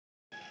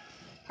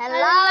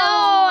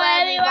Hello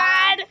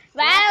everyone,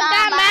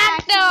 welcome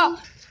back to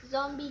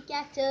Zombie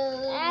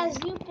Catcher. As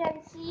you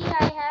can see,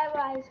 I have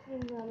ice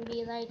cream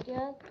zombie right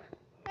here,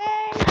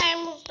 and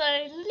I'm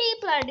currently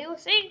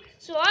producing.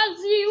 So I'll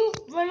see you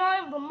when I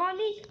have the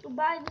money to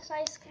buy this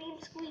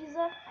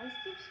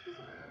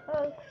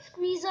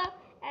squeezer,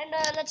 and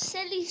let's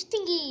sell these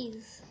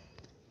thingies.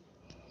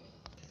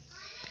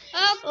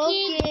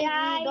 Okay,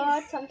 guys. we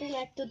got something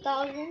like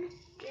 2000.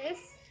 Yes,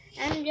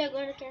 And we are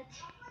going to catch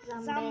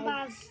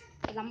Zambas.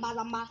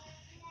 Zumba.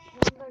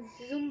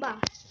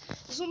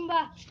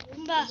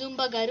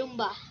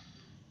 Garumba.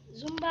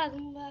 Zumba.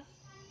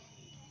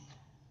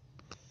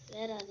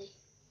 Where are they?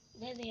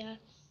 There they are.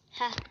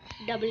 Ha,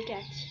 double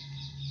catch.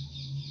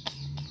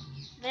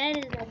 Where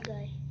is that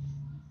guy?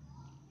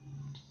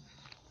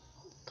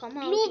 Come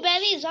on.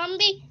 Blueberry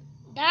zombie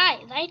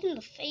die right in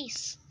the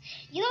face.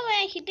 You know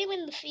when I hit him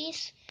in the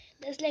face,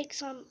 there's like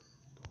some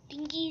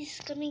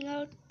thingies coming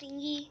out.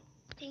 Thingy.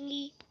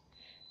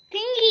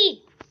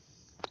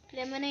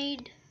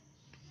 Lemonade.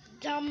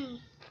 Zum.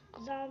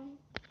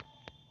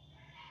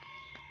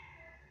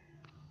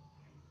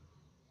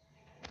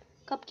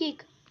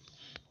 Cupcake.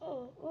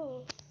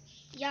 Oh.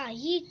 Yeah,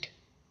 eat.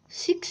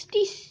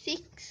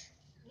 66.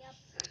 Yep.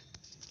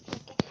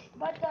 Okay.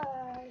 But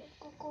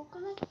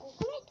coconut.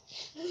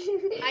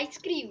 Ice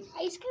cream.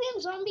 Ice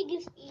cream zombie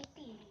gives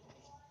 80.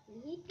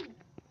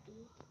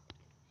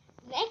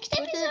 Next Go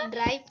to the episode.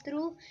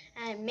 drive-through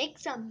and make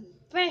some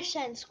fresh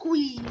and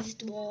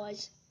squeezed,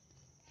 boys.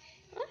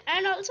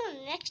 And also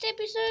next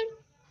episode,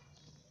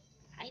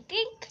 I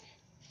think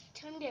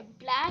it's gonna be a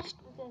blast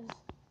because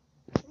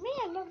to me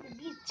I love the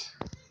beach.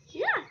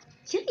 Yeah.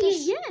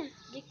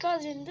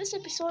 Because in this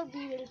episode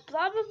we will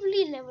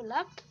probably level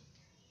up.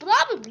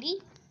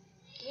 Probably.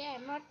 Yeah,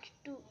 I'm not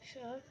too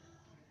sure.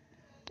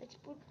 Let's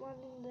put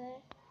one in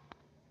there,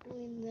 two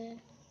in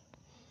there.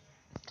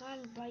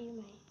 Can't buy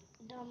my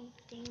dumb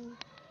thing.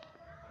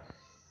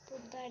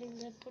 Put that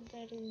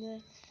in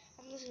there.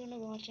 I'm just gonna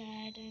watch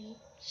ad and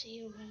see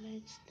you when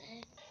it's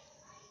there.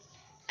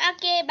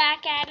 Okay,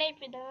 back at it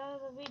with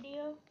another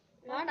video.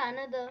 Not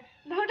another.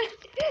 What do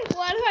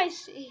I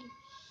say?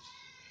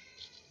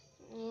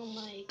 Oh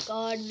my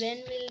god,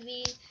 when will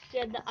we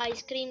get the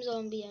ice cream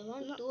zombie? I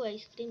want 2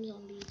 ice cream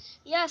zombies.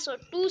 Yeah, so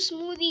 2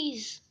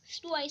 smoothies,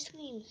 2 ice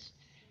creams.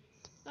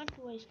 Not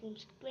 2 ice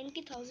creams,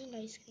 20,000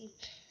 ice creams.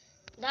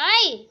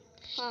 Die!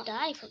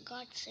 Die, for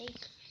God's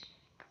sake.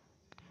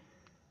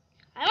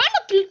 I want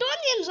a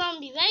plutonium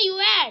zombie. Where you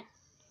at?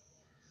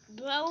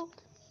 Bro.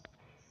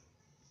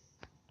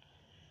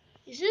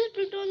 Is this a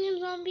plutonium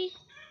zombie?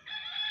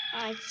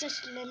 It's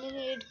just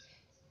lemonade.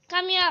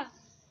 Come here.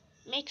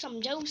 Make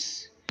some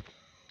juice.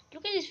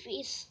 Look at his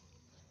face.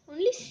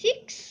 Only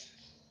 6?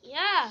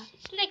 Yeah,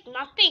 it's like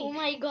nothing. Oh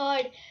my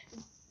god.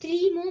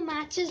 3 more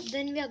matches,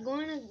 then we are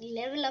going to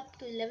level up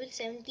to level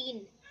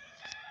 17.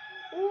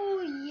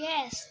 Oh,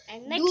 yes.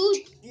 And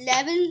next.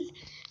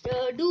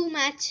 Do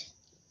match.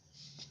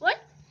 What?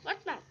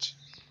 What match?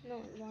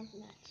 No, not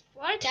match.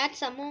 What? Catch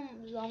some more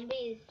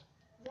zombies.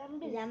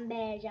 Zombies.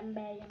 Zombie.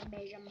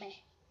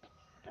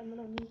 I'm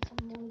gonna need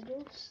some more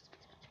juice.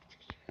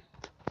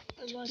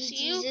 I'll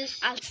Jesus.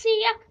 I'll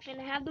see ya when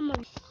I have the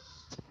money.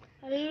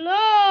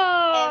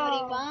 Hello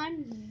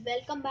everyone,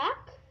 welcome back.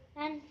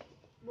 And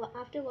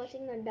after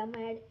watching the dumb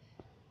ad,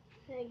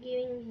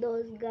 giving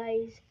those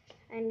guys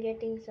and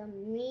getting some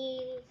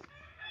meals,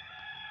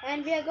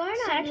 and we are going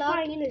to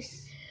unlock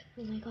this.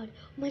 Oh my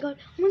god.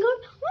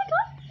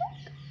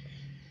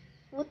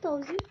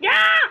 4,000.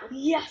 Yeah.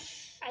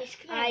 Yes.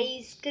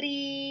 Ice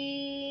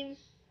cream.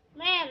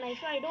 Man,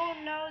 if I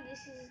don't know,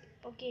 this is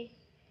okay.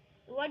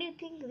 What do you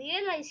think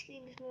real ice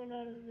cream is made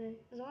out of? The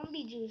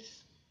zombie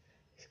juice.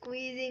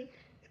 Squeezing,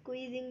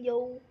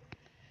 yo.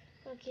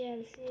 Okay,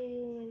 I'll see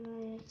you when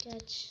I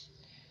catch.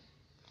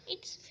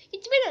 It's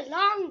been a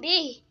long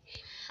day.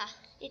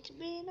 It's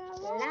been a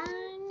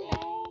long day.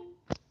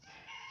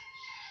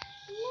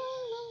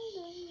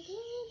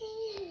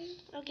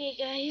 Okay,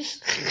 guys.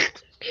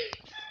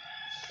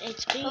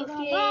 It's been a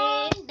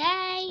long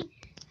day.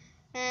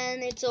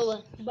 And it's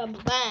over. Bam.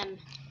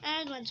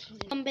 And once more.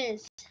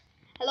 Zombies.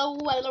 Hello.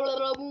 It's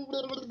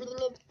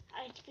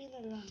been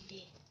a long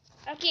day.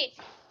 Okay,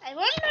 I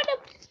want to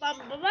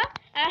bamba. What?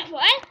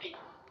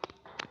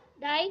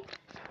 Die.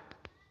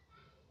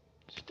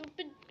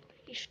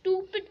 You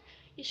stupid.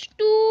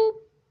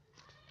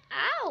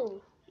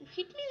 Ow. You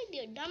hit me with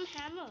your dumb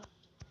hammer.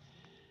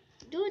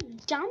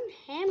 Dude, dumb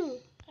hammer.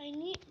 I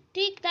need to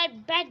take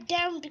that back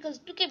down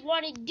because look at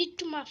what it did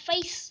to my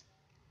face.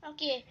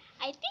 Okay,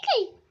 I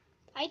think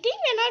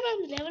we're not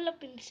going to level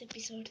up in this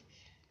episode.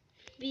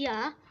 We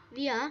are.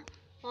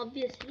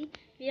 Obviously,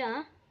 we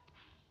are.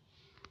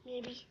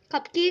 Maybe.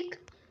 Cupcake.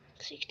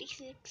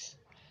 66.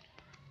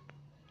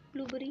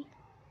 Blueberry.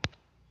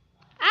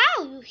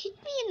 Ow, you hit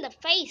me in the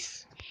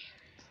face.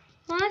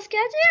 Let's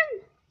catch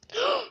him.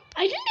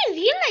 I didn't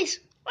realize.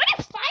 What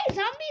if 5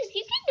 zombies?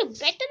 You can do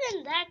better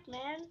than that,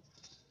 man.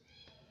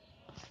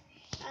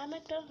 I'm a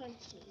tough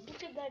hunter.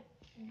 Look at that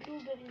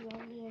blueberry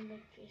zombie on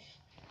that fish.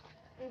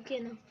 Okay,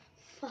 now.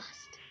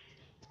 Fast.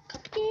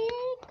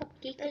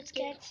 cupcake, Let's cupcake,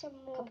 get some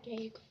more.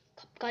 cupcake,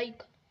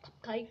 cupcake,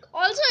 cupcake.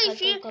 Also,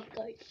 if you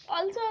Cupcake.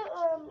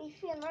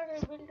 if you're not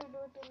able to do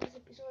it in this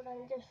episode,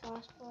 I'll just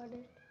fast forward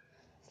it,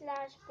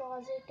 /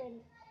 pause it,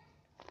 and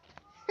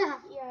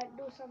yeah,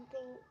 do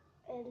something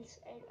else.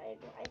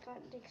 I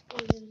can't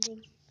explain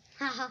anything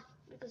Haha.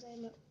 because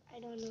I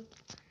don't know.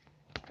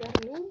 You're a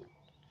noob.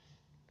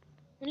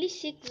 Only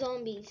 6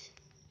 zombies.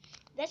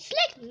 That's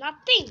like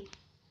nothing.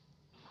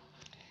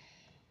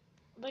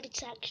 But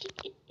it's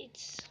actually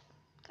it's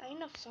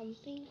kind of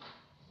something.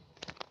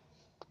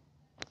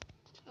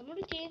 I'm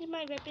gonna change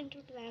my weapon to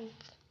rank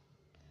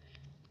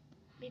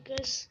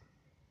because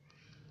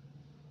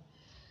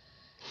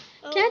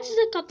Catch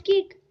the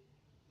cupcake.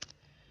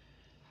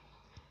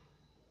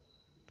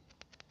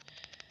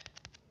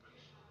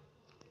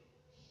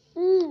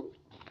 Ooh.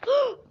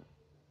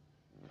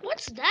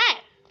 What's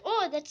that?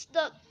 Oh, that's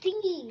the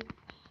thingy.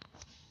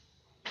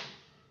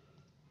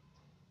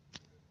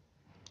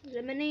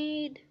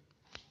 Lemonade.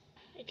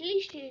 At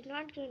least he's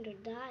not going to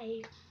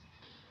die.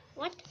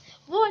 What?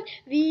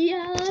 We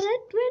are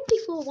at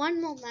 24.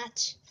 One more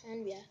match.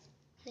 And we are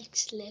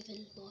next level,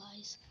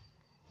 boys.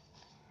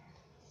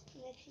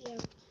 Next, yeah.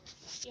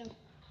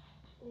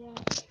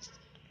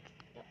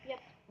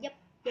 Yep.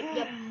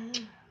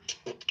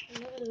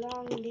 Another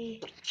long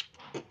day.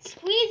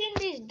 Squeeze in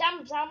these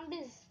dumb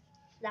zombies.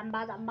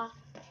 Zamba.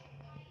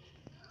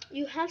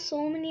 You have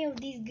so many of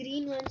these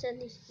green ones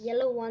and these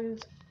yellow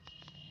ones.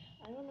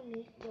 I want to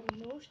make the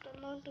most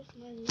amount of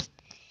money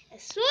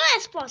as soon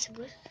as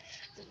possible.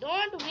 So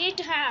don't wait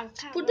to have.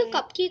 Put the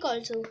cupcake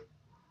also.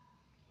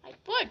 I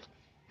put.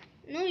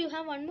 No, you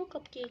have one more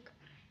cupcake.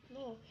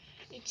 No.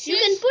 It's You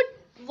can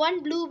put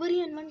one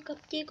blueberry and one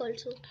cupcake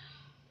also.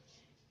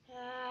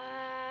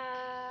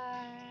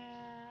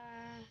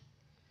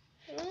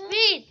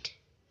 Wait.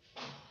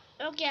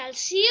 Okay, I'll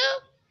see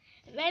you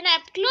when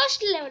I'm close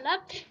to level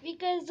up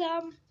because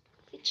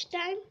it's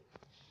time.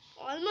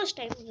 Almost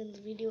time when the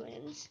video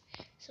ends.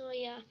 So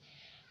yeah,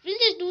 we'll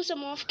just do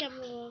some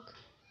off-camera work.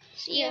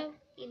 See you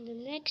in the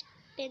next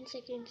 10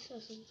 seconds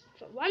or something.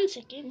 For 1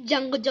 second.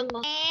 Jungle.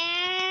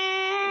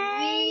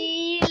 And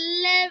We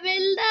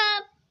leveled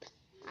up.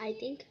 I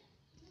think.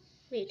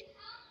 Wait.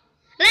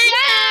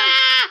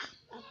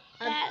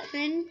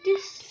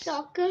 Apprentice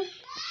stalker.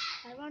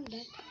 I want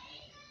that.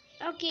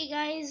 Okay,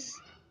 guys.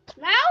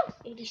 Now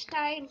it is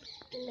time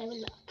to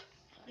level up.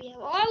 We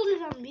have all the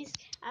zombies.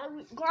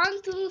 I've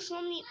gone through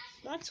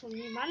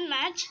one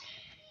match,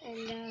 and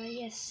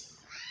yes.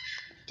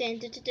 You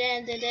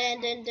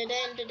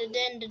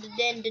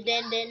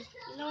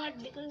know what?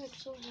 Because I'm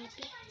so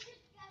happy.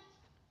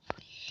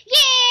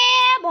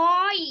 Yeah,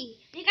 boy!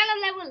 We're gonna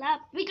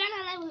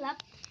level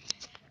up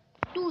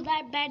to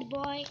that bad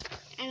boy.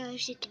 And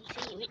as you can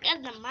see, we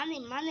got the money.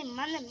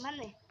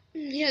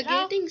 You're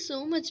getting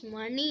so much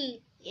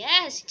money.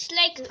 Yes, it's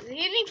like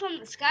raining from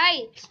the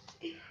sky.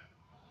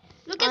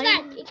 Look at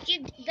that.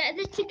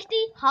 That's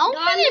 60. How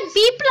many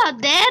people are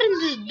there in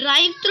this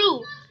drive-through?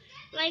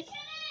 Like,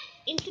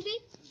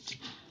 infinite?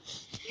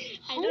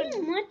 How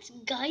much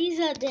guys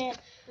are there?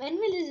 When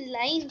will this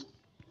line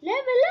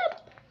level up?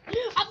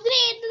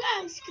 Upgrade the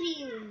ice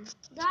cream.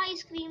 The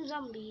ice cream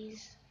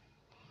zombies.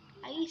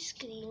 Ice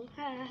cream.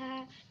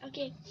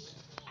 Okay.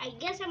 I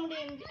guess I'm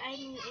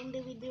in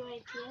the video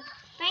right here.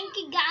 Thank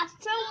you guys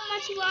so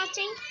much for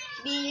watching.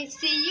 We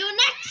see you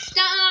next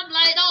time.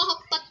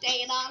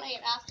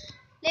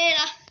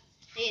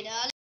 Later.